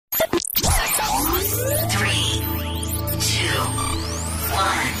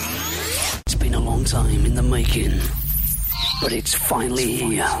time in the making, but it's finally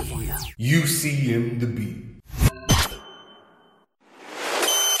here. UCM The Beat.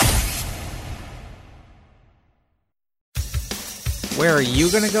 Where are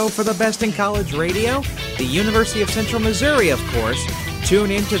you going to go for the best in college radio? The University of Central Missouri, of course.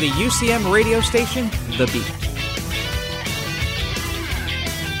 Tune in to the UCM radio station, The Beat.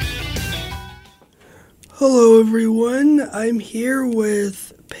 Hello everyone, I'm here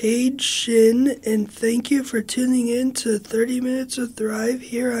with Paige Shin, and thank you for tuning in to 30 Minutes of Thrive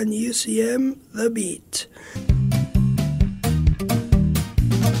here on UCM The Beat.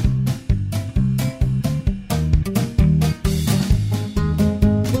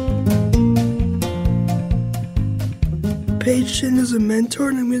 Paige Shin is a mentor,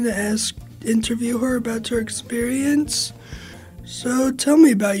 and I'm going to interview her about her experience. So tell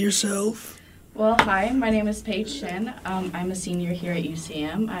me about yourself. Well, hi, my name is Paige Shin. I'm a senior here at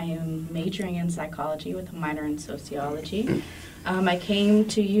UCM. I am majoring in psychology with a minor in sociology. I came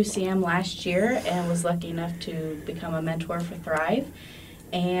to UCM last year and was lucky enough to become a mentor for Thrive.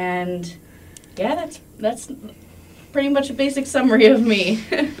 And yeah, that's pretty much a basic summary of me.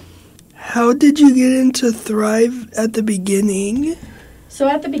 How did you get into Thrive at the beginning? So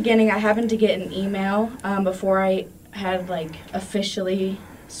at the beginning, I happened to get an email before I had officially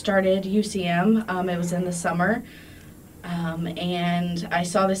started UCM. It was in the summer, and I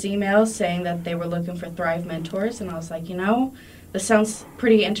saw this email saying that they were looking for Thrive mentors, and I was like, this sounds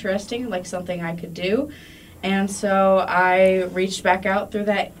pretty interesting, like something I could do. And so I reached back out through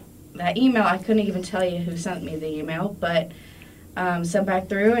that email. I couldn't even tell you who sent me the email, but sent back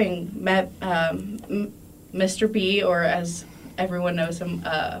through and met Mr. B, or as everyone knows him,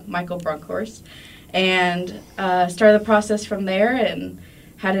 Michael Brunkhorst, and started the process from there and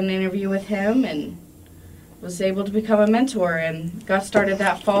had an interview with him and was able to become a mentor and got started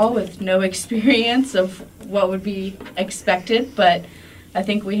that fall with no experience of what would be expected, but I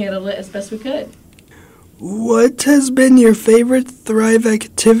think we handled it as best we could. What has been your favorite Thrive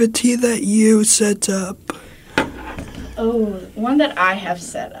activity that you set up? Oh, one that I have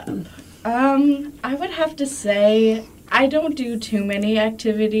set up. I would have to say I don't do too many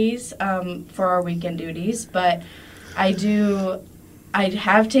activities for our weekend duties, but I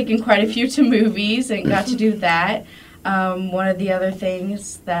have taken quite a few to movies and got to do that. One of the other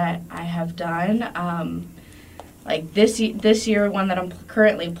things that I have done, this year, one that I'm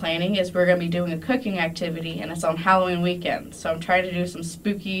currently planning is we're going to be doing a cooking activity, and it's on Halloween weekend. So I'm trying to do some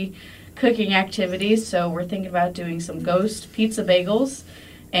spooky cooking activities. So we're thinking about doing some ghost pizza bagels,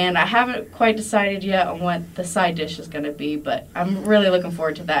 and I haven't quite decided yet on what the side dish is going to be, but I'm really looking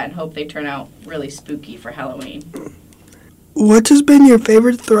forward to that and hope they turn out really spooky for Halloween. What has been your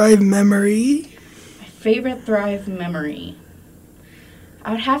favorite Thrive memory? My favorite Thrive memory?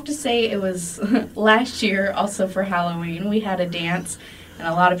 I would have to say it was last year, also for Halloween. We had a dance, and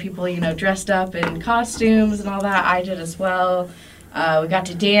a lot of people, dressed up in costumes and all that. I did as well. We got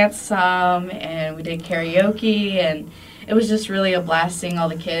to dance some, and we did karaoke, and it was just really a blast seeing all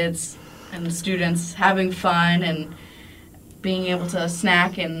the kids and the students having fun and being able to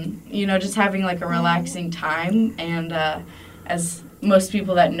snack and, just having a relaxing time. And as most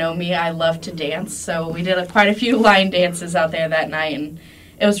people that know me, I love to dance, so we did quite a few line dances out there that night, and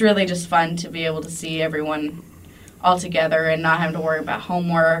it was really just fun to be able to see everyone all together and not having to worry about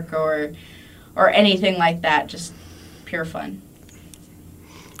homework or anything like that, just pure fun.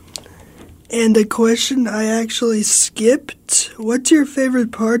 And a question I actually skipped. What's your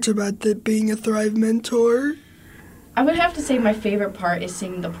favorite part about being a Thrive mentor? I would have to say my favorite part is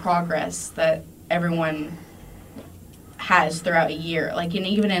seeing the progress that everyone has throughout a year.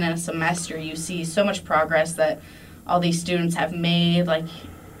 Even in a semester, you see so much progress that all these students have made.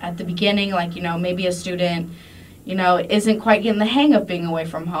 At the beginning, maybe a student, isn't quite getting the hang of being away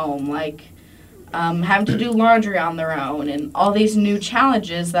from home, having to do laundry on their own, and all these new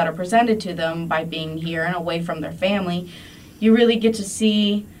challenges that are presented to them by being here and away from their family. You really get to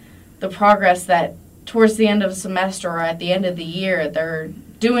see the progress that towards the end of the semester or at the end of the year, they're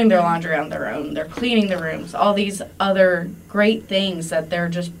doing their laundry on their own, they're cleaning the rooms, all these other great things that they're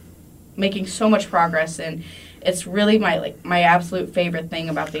just making so much progress in. It's really my absolute favorite thing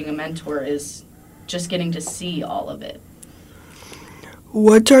about being a mentor is just getting to see all of it.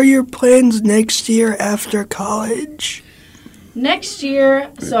 What are your plans next year after college? Next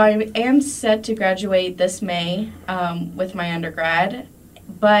year, so I am set to graduate this May with my undergrad,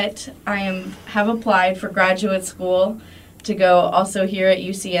 but I have applied for graduate school to go also here at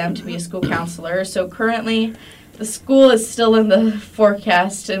UCM to be a school counselor. So currently, the school is still in the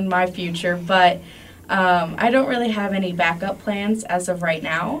forecast in my future, but I don't really have any backup plans as of right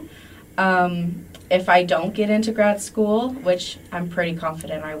now. if I don't get into grad school, which I'm pretty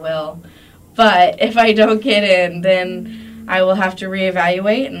confident I will, but if I don't get in, then I will have to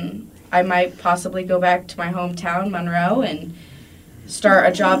reevaluate, and I might possibly go back to my hometown, Monroe, and start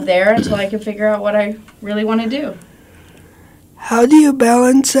a job there until I can figure out what I really want to do. How do you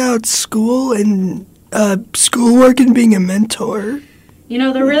balance out school and schoolwork and being a mentor? You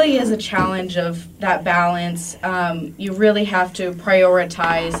know, there really is a challenge of that balance. You really have to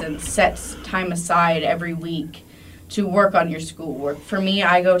prioritize and set time aside every week to work on your schoolwork. For me,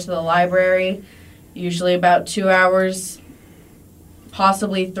 I go to the library usually about 2 hours,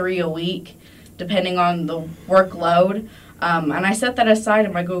 possibly 3 a week, depending on the workload. And I set that aside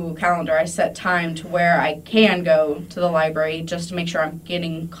in my Google Calendar. I set time to where I can go to the library just to make sure I'm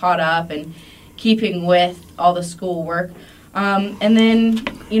getting caught up and keeping with all the schoolwork. And then,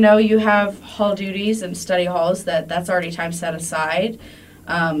 you know, you have hall duties and study halls that's already time set aside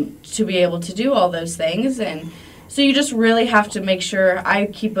to be able to do all those things. And so you just really have to make sure I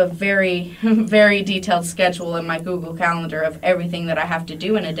keep a very, very detailed schedule in my Google Calendar of everything that I have to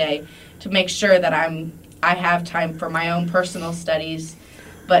do in a day to make sure that I have time for my own personal studies,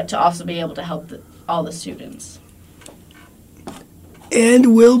 but to also be able to help all the students.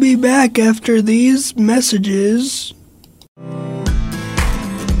 And we'll be back after these messages.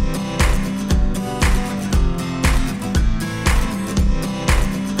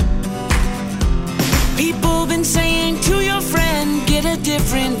 People been saying to your friend, get a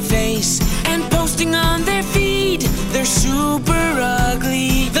different face, and posting on their feed, they're super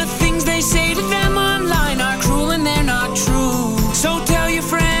ugly. The things they say to them online are cruel and they're not true. So tell your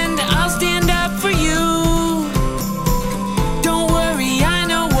friend, I'll stand up for you. Don't worry, I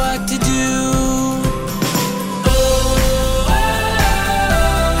know what to do. Oh,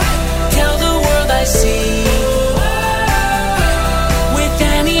 tell the world I see with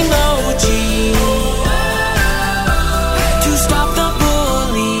an emoji to stop the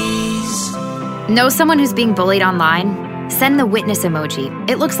bullies. Know someone who's being bullied online? Send the witness emoji.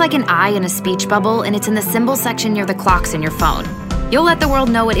 It looks like an eye in a speech bubble, and it's in the symbol section near the clocks in your phone. You'll let the world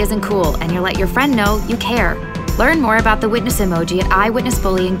know it isn't cool, and you'll let your friend know you care. Learn more about the witness emoji at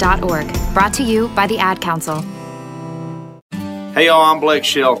eyewitnessbullying.org. Brought to you by the Ad Council. Hey y'all, I'm Blake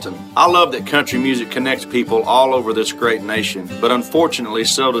Shelton. I love that country music connects people all over this great nation, but unfortunately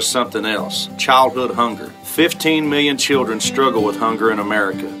so does something else, childhood hunger. 15 million children struggle with hunger in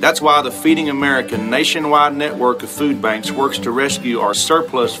America. That's why the Feeding America nationwide network of food banks works to rescue our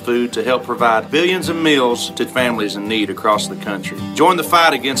surplus food to help provide billions of meals to families in need across the country. Join the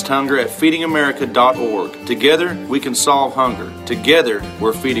fight against hunger at feedingamerica.org. Together, we can solve hunger. Together,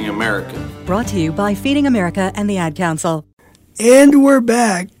 we're Feeding America. Brought to you by Feeding America and the Ad Council. And we're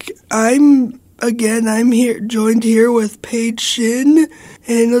back. I'm joined here with Paige Shin,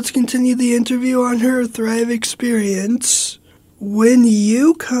 and let's continue the interview on her Thrive experience. When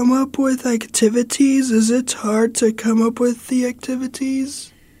you come up with activities, is it hard to come up with the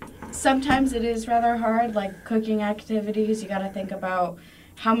activities? Sometimes it is rather hard, like cooking activities. You got to think about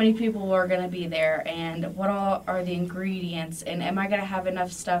how many people are going to be there and what all are the ingredients, and am I going to have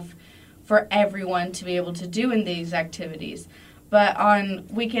enough stuff for everyone to be able to do in these activities. But on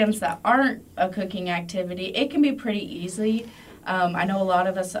weekends that aren't a cooking activity, it can be pretty easy. I know a lot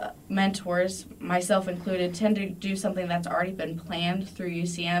of us mentors, myself included, tend to do something that's already been planned through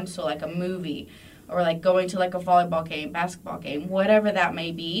UCM, so like a movie or like going to like a volleyball game, basketball game, whatever that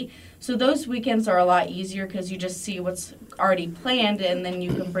may be. So those weekends are a lot easier because you just see what's already planned and then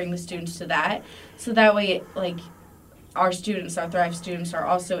you can bring the students to that. So that way, like, our students, our Thrive students, are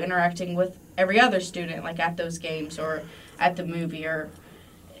also interacting with every other student, like at those games or at the movie, or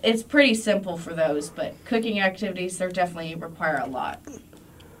it's pretty simple for those, but cooking activities, they definitely require a lot.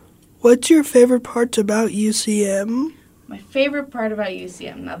 What's your favorite part about UCM? My favorite part about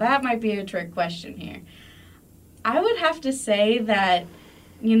UCM, now that might be a trick question here. I would have to say that,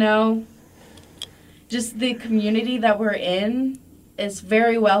 you know, just the community that we're in is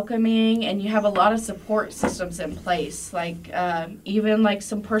very welcoming, and you have a lot of support systems in place, like even like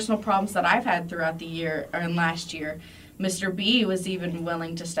some personal problems that I've had throughout the year or last year. Mr. B was even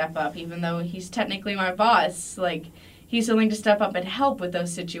willing to step up, even though he's technically my boss. Like, he's willing to step up and help with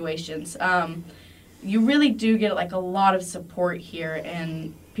those situations. You really do get like a lot of support here,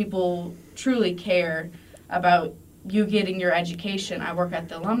 and people truly care about you getting your education. I work at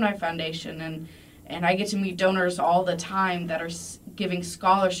the Alumni Foundation, and I get to meet donors all the time that are giving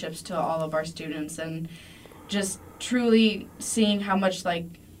scholarships to all of our students, and just truly seeing how much like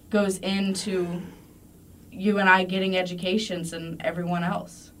goes into you and I getting educations and everyone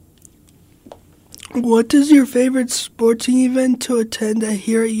else. What is your favorite sporting event to attend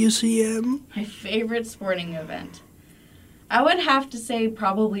here at UCM? My favorite sporting event? I would have to say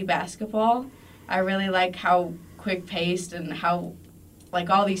probably basketball. I really like how quick-paced and how, like,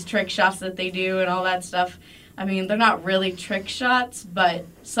 all these trick shots that they do and all that stuff. I mean, they're not really trick shots, but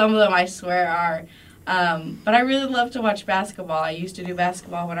some of them I swear are. But I really love to watch basketball. I used to do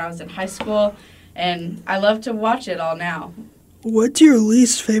basketball when I was in high school, and I love to watch it all now. What's your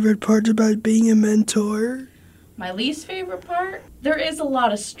least favorite part about being a mentor? My least favorite part? There is a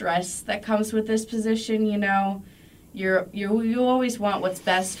lot of stress that comes with this position, you know. You always want what's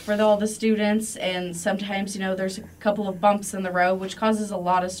best for all the students, and sometimes, you know, there's a couple of bumps in the road, which causes a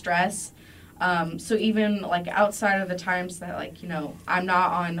lot of stress. So even, like, outside of the times that, like, you know, I'm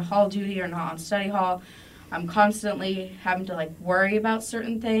not on hall duty or not on study hall, I'm constantly having to, like, worry about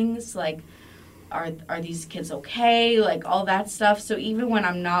certain things, like, are these kids okay, like, all that stuff. So even when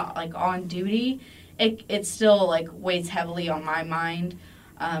I'm not, like, on duty, it still, like, weighs heavily on my mind.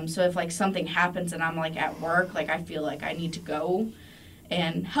 So if, like, something happens and I'm, like, at work, like, I feel like I need to go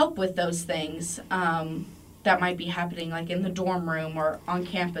and help with those things that might be happening, like, in the dorm room or on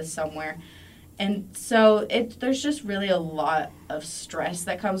campus somewhere. And so there's just really a lot of stress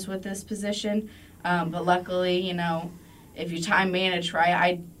that comes with this position. But luckily, you know, if you time manage right,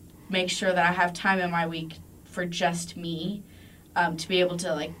 I make sure that I have time in my week for just me to be able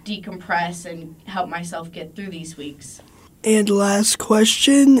to, like, decompress and help myself get through these weeks. And last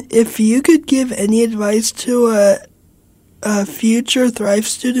question, if you could give any advice to a future Thrive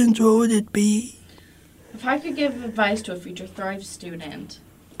student, what would it be? If I could give advice to a future Thrive student,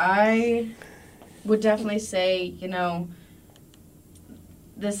 I would definitely say, you know,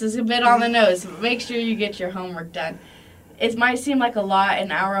 this is a bit on the nose, but make sure you get your homework done. It might seem like a lot,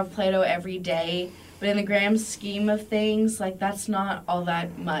 an hour of Play-Doh every day, but in the grand scheme of things, like, that's not all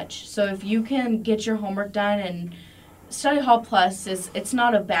that much. So if you can get your homework done, and Study Hall Plus it's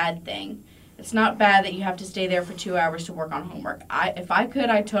not a bad thing. It's not bad that you have to stay there for 2 hours to work on homework. If I could,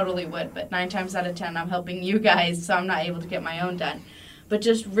 I totally would, but 9 times out of 10, I'm helping you guys, so I'm not able to get my own done. But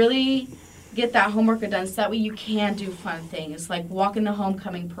just really get that homework done so that way you can do fun things, like walk in the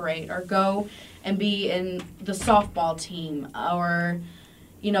homecoming parade or go and be in the softball team or,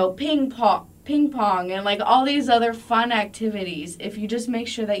 you know, ping pong and, like, all these other fun activities. If you just make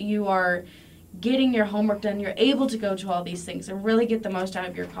sure that you are getting your homework done, you're able to go to all these things and really get the most out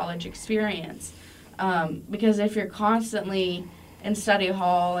of your college experience. Because if you're constantly in study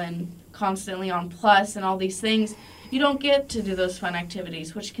hall and constantly on Plus and all these things, you don't get to do those fun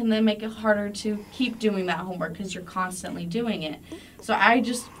activities, which can then make it harder to keep doing that homework because you're constantly doing it. So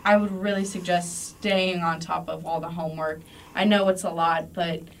I would really suggest staying on top of all the homework. I know it's a lot,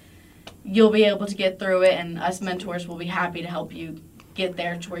 but you'll be able to get through it, and us mentors will be happy to help you get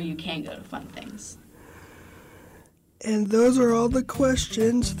there to where you can go to fun things. And those are all the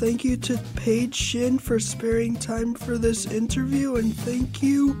questions. Thank you to Paige Shin for sparing time for this interview, and thank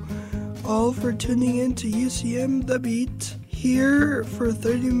you all for tuning in to UCM The Beat. Here for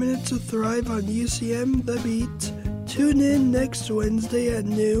 30 minutes of Thrive on UCM The Beat. Tune in next Wednesday at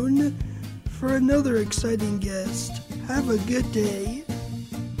noon for another exciting guest. Have a good day.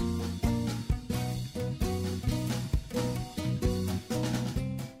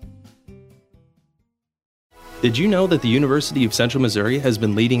 Did you know that the University of Central Missouri has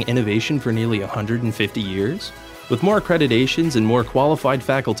been leading innovation for nearly 150 years? With more accreditations and more qualified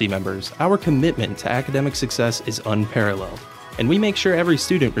faculty members, our commitment to academic success is unparalleled, and we make sure every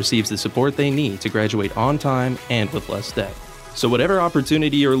student receives the support they need to graduate on time and with less debt. So whatever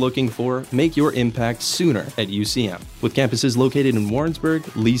opportunity you're looking for, make your impact sooner at UCM, with campuses located in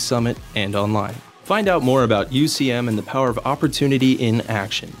Warrensburg, Lee Summit, and online. Find out more about UCM and the power of opportunity in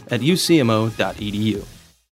action at ucmo.edu.